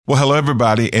Well, hello,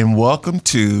 everybody, and welcome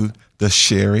to the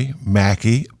Sherry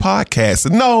Mackey podcast.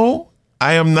 No,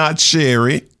 I am not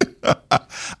Sherry.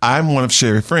 I'm one of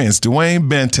Sherry's friends, Dewayne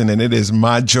Benton, and it is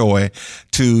my joy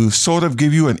to sort of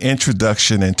give you an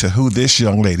introduction into who this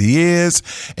young lady is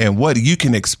and what you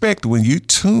can expect when you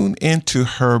tune into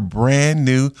her brand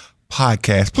new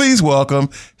podcast. Please welcome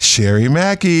Sherry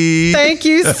Mackey. Thank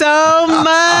you so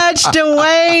much,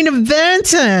 Dewayne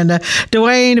Benton.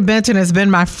 Dewayne Benton has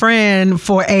been my friend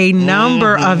for a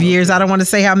number of years. I don't want to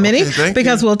say how many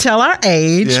because we'll tell our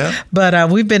age,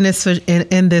 but we've been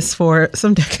in this for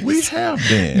some decades. We have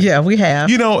been. Yeah, we have.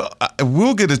 You know,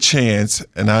 we'll get a chance,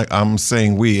 and I'm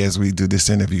saying we as we do this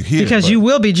interview here. Because you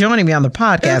will be joining me on the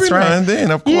podcast, right? Every now and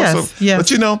then, of course. Yes.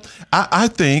 But you know, I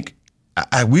think,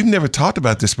 we've never talked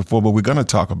about this before, but we're going to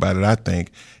talk about it. I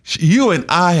think you and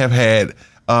I have had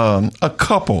a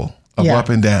couple of up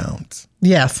and downs.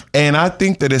 Yes. And I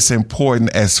think that it's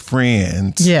important as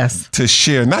friends to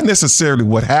share, not necessarily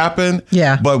what happened,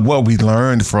 but what we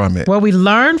learned from it. What we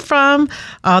learned from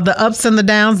the ups and the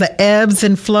downs, the ebbs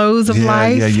and flows of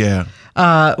life.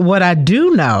 What I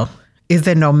do know is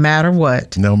that no matter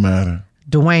what.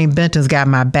 Dewayne Benton's got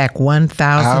my back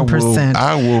 1,000%.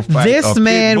 I will fight this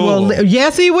man will.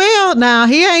 Yes, he will. Now,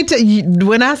 he ain't.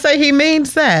 When I say he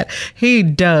means that, he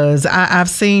does. I've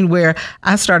seen where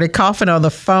I started coughing on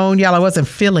the phone. Y'all, I wasn't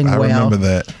feeling well. I remember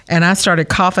that. And I started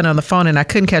coughing on the phone and I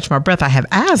couldn't catch my breath. I have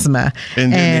asthma.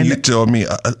 And then you told me,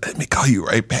 let me call you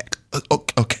right back.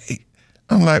 Okay.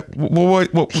 I'm like,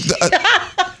 what?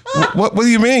 What do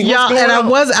you mean? Y'all, and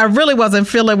I really wasn't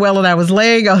feeling well, and I was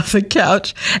laying on the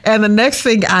couch, and the next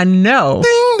thing I know,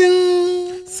 ding,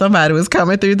 ding, somebody was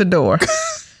coming through the door.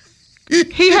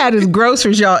 He had his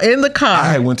groceries, y'all, in the car.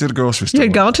 I went to the grocery store. You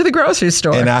had gone to the grocery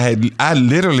store. And I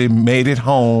literally made it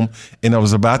home, and I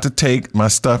was about to take my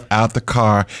stuff out the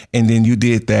car, and then you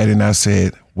did that, and I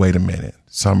said, wait a minute.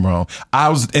 Something wrong. I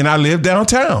lived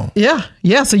downtown.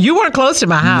 Yeah. So you weren't close to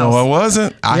my house. No, I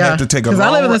wasn't. I had to take a long. Because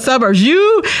I live in the suburbs.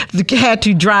 You had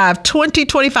to drive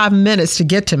 25 minutes to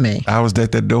get to me. I was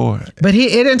at that door. But it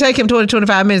didn't take him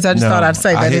 25 minutes. I just thought I'd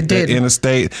say that it did.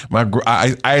 Interstate, my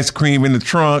ice cream in the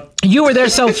trunk. You were there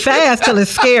so fast till it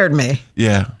scared me.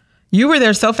 Yeah. You were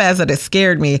there so fast that it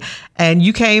scared me. And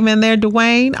you came in there,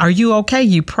 Dewayne. Are you okay?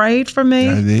 You prayed for me.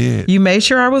 I did. You made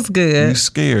sure I was good. You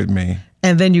scared me.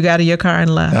 And then you got in your car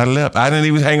and left. I left. I didn't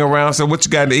even hang around. So what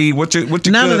you got to eat? What you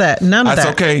None of that. I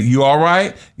said, okay, you all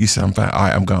right? You said, I'm fine. All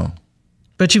right, I'm gone.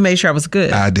 But you made sure I was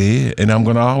good. I did. And I'm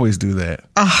going to always do that.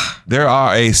 There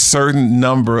are a certain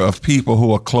number of people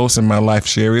who are close in my life.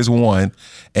 Sherry is one.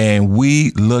 And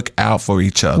we look out for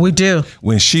each other. We do.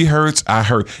 When she hurts, I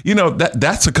hurt. You know,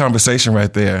 that's a conversation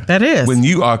right there. That is. When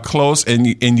you are close and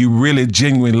you really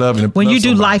genuinely love and when love you do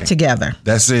somebody. life together.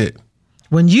 That's it.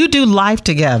 When you do life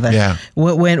together,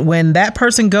 when that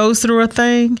person goes through a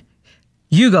thing,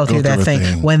 you go through that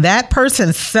thing. When that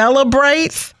person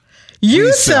celebrates,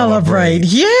 you celebrate.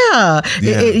 Yeah.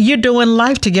 You're doing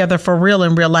life together for real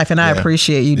in real life. And I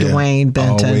appreciate you, Dewayne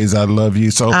Benton. Always. I love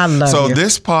you. I love you.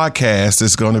 This podcast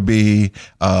is going to be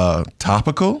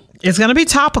topical. It's going to be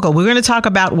topical. We're going to talk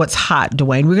about what's hot,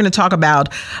 Dewayne. We're going to talk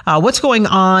about what's going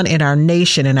on in our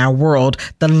nation, in our world,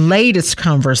 the latest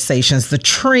conversations, the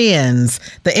trends,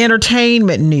 the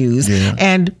entertainment news.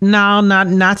 And no,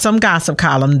 not some gossip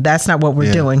column. That's not what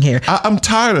we're doing here. I'm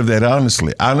tired of that,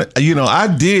 honestly.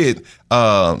 I did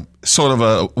sort of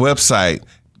a website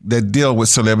that deal with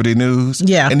celebrity news.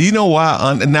 Yeah. And you know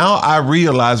why? Now I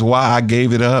realize why I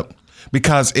gave it up.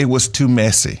 Because it was too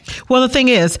messy. Well, the thing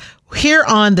is, here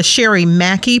on the Sherry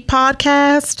Mackey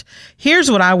podcast, here's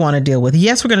what I want to deal with.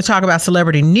 Yes, we're going to talk about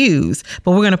celebrity news,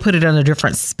 but we're going to put it on a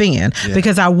different spin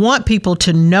because I want people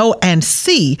to know and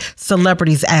see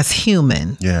celebrities as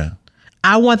human. Yeah.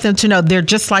 I want them to know they're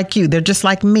just like you. They're just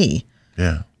like me.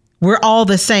 Yeah. We're all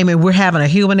the same and we're having a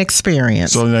human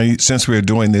experience. So now, since we're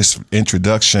doing this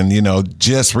introduction,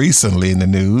 just recently in the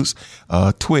news,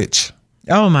 Twitch.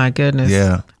 Oh, my goodness.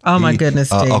 Yeah. Oh, my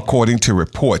goodness. According to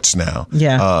reports now,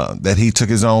 that he took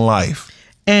his own life.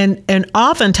 And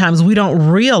oftentimes we don't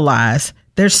realize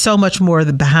there's so much more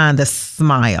behind the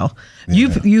smile.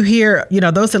 You hear,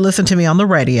 those that listen to me on the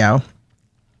radio,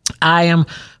 I am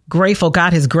grateful.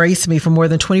 God has graced me for more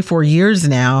than 24 years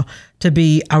now to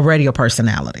be a radio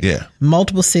personality. Yeah.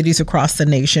 Multiple cities across the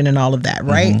nation and all of that,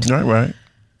 right? Mm-hmm. Right.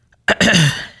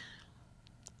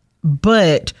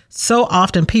 But so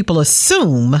often people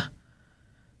assume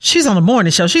she's on the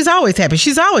morning show. She's always happy.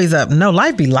 She's always up. No,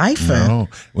 life be life. No,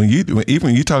 when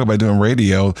you talk about doing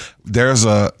radio, there's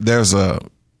a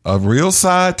real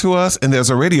side to us and there's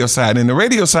a radio side, and the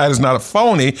radio side is not a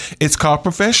phony. It's called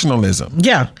professionalism.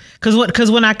 Yeah,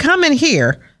 because when I come in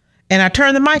here, and I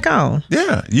turn the mic on.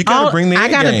 Yeah, you got to bring the A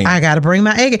game. I got to bring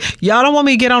my A game. Y'all don't want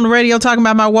me to get on the radio talking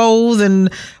about my woes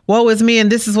and woe is me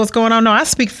and this is what's going on. No, I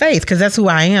speak faith because that's who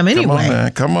I am anyway. Come on,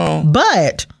 man. Come on.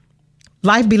 But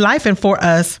life be lifing for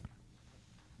us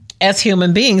as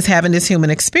human beings having this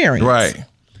human experience. Right.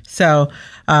 So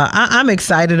I'm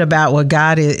excited about what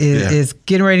God is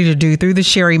getting ready to do through the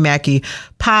Sherry Mackey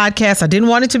podcast. I didn't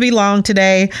want it to be long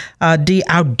today. I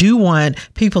do want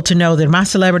people to know that my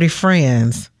celebrity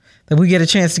friends, that we get a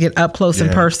chance to get up close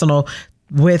and personal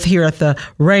with here at the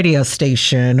radio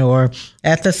station or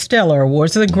at the Stellar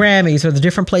Awards or the Grammys or the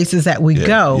different places that we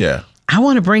go. Yeah. I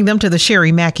want to bring them to the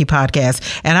Sherry Mackey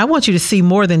podcast. And I want you to see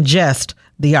more than just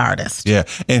the artist. Yeah.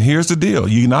 And here's the deal.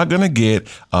 You're not going to get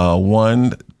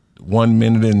 1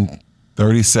 minute and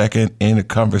 30 second in a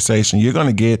conversation. You're going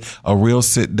to get a real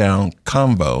sit down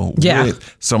convo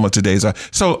with some of today's.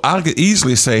 So I could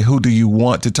easily say, who do you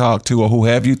want to talk to or who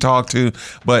have you talked to?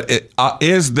 But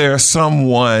is there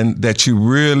someone that you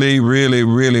really, really,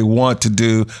 really want to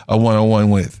do a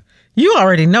one-on-one with? You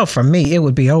already know from me, it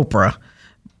would be Oprah.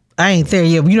 I ain't there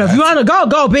yet. You know, if you want to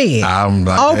go big. I'm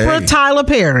like, Oprah, Tyler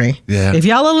Perry. Yeah. If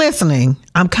y'all are listening,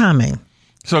 I'm coming.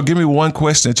 So give me one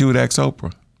question that you would ask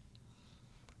Oprah.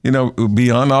 You know,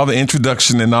 beyond all the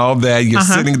introduction and all that, you're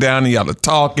sitting down and y'all are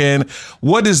talking.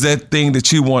 What is that thing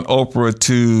that you want Oprah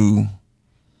to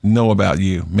know about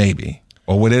you, maybe?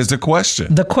 Or what is the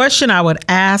question? The question I would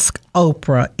ask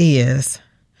Oprah is,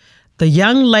 the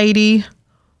young lady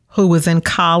who was in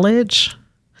college,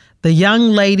 the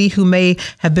young lady who may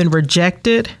have been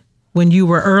rejected when you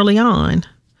were early on,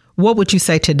 what would you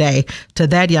say today to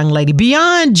that young lady?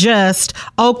 Beyond just,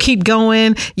 keep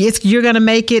going. You're going to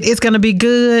make it. It's going to be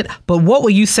good. But what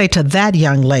will you say to that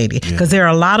young lady? Because there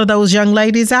are a lot of those young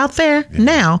ladies out there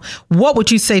now. What would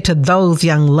you say to those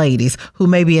young ladies who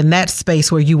may be in that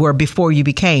space where you were before you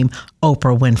became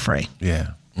Oprah Winfrey?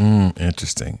 Yeah.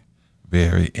 Interesting.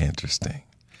 Very interesting.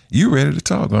 You ready to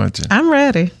talk, aren't you? I'm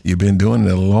ready. You've been doing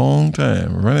it a long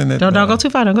time, running that. Don't go too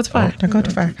far. Don't go too far. Don't go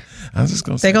too far. I'm just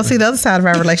gonna. They're gonna see the other side of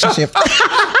our relationship.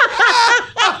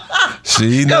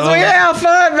 She knows. Because we have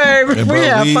fun, baby. We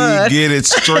have fun. Get it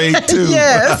straight too.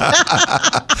 Yes.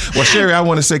 Well, Sherry, I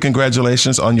want to say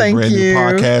congratulations on your brand new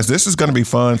podcast. This is going to be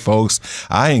fun, folks.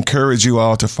 I encourage you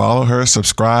all to follow her,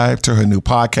 subscribe to her new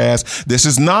podcast. This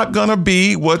is not going to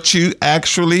be what you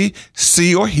actually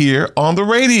see or hear on the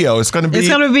radio. It's going to be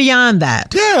beyond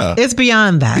that. Yeah. It's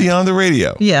beyond that. Beyond the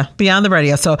radio. Yeah, beyond the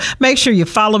radio. So make sure you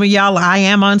follow me, y'all. I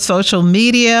am on social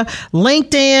media,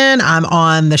 LinkedIn. I'm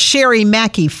on the Sherry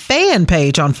Mackey fan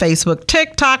page on Facebook,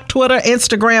 TikTok, Twitter,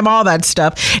 Instagram, all that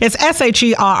stuff. It's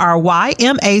SherryMackey.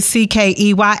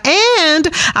 And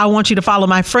I want you to follow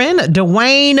my friend,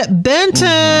 Dewayne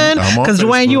Benton. Because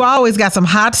Dewayne, you always got some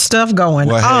hot stuff going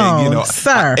on,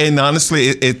 sir. And honestly,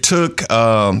 it took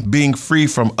being free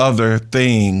from other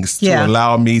things to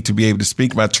allow me to be able to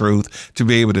speak my truth, to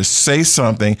be able to say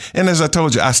something. And as I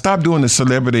told you, I stopped doing the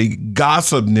celebrity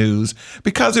gossip news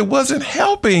because it wasn't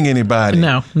helping anybody.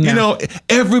 No. You know,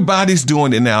 everybody's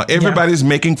doing it now. Everybody's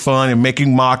making fun and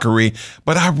making mockery.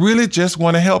 But I really just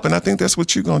want to help. And I think that's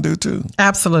what you're going to do too.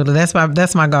 Absolutely.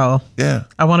 That's my goal. Yeah.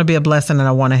 I want to be a blessing and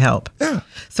I want to help. Yeah.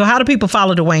 So how do people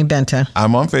follow Dewayne Benton?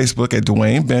 I'm on Facebook at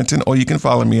Dewayne Benton, or you can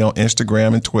follow me on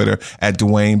Instagram and Twitter at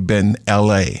Dewayne Benton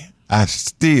LA. I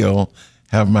still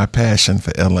have my passion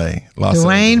for LA.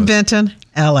 Dewayne Benton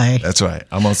LA. That's right.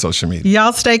 I'm on social media.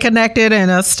 Y'all stay connected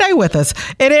and stay with us.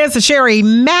 It is the Sherry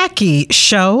Mackey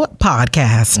Show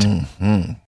podcast.